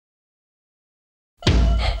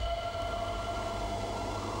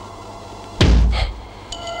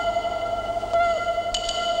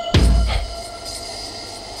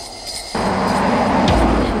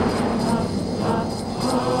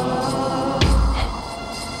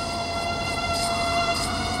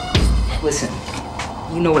Listen,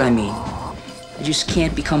 you know what I mean. I just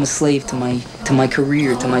can't become a slave to my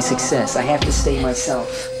career, to my success. I have to stay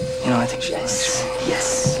myself. You know, I think she Yes.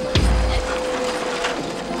 Yes.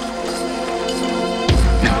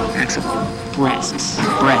 No, Axel. Breasts.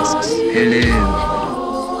 Breasts.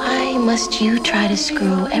 Hello. Why must you try to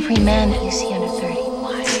screw every man that you see under 30?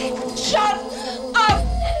 Why? Shut up!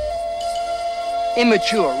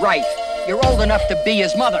 Immature, right. You're old enough to be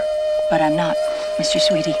his mother. But I'm not, Mr.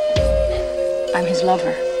 Sweetie. I'm his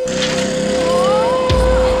lover.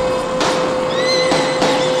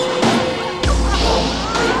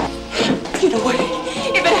 Get away.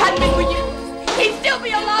 If it hadn't been for you, he'd still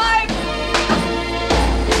be alive.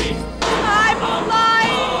 I'm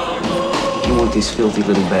alive. You want these filthy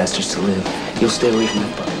little bastards to live. You'll stay away from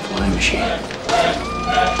that fucking flying machine.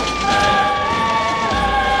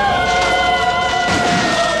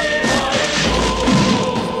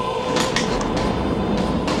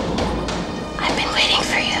 I've been waiting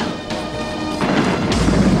for you.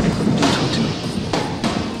 Don't talk to me.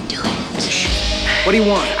 Do it. What do you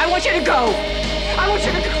want? I want you to go. I want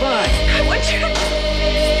you to go. Fine. I want you to...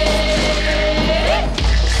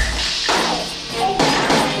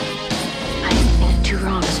 I think two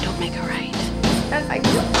wrongs don't make a right.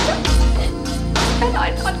 And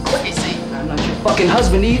I'm not crazy. I'm not your fucking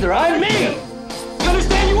husband either. I'm me.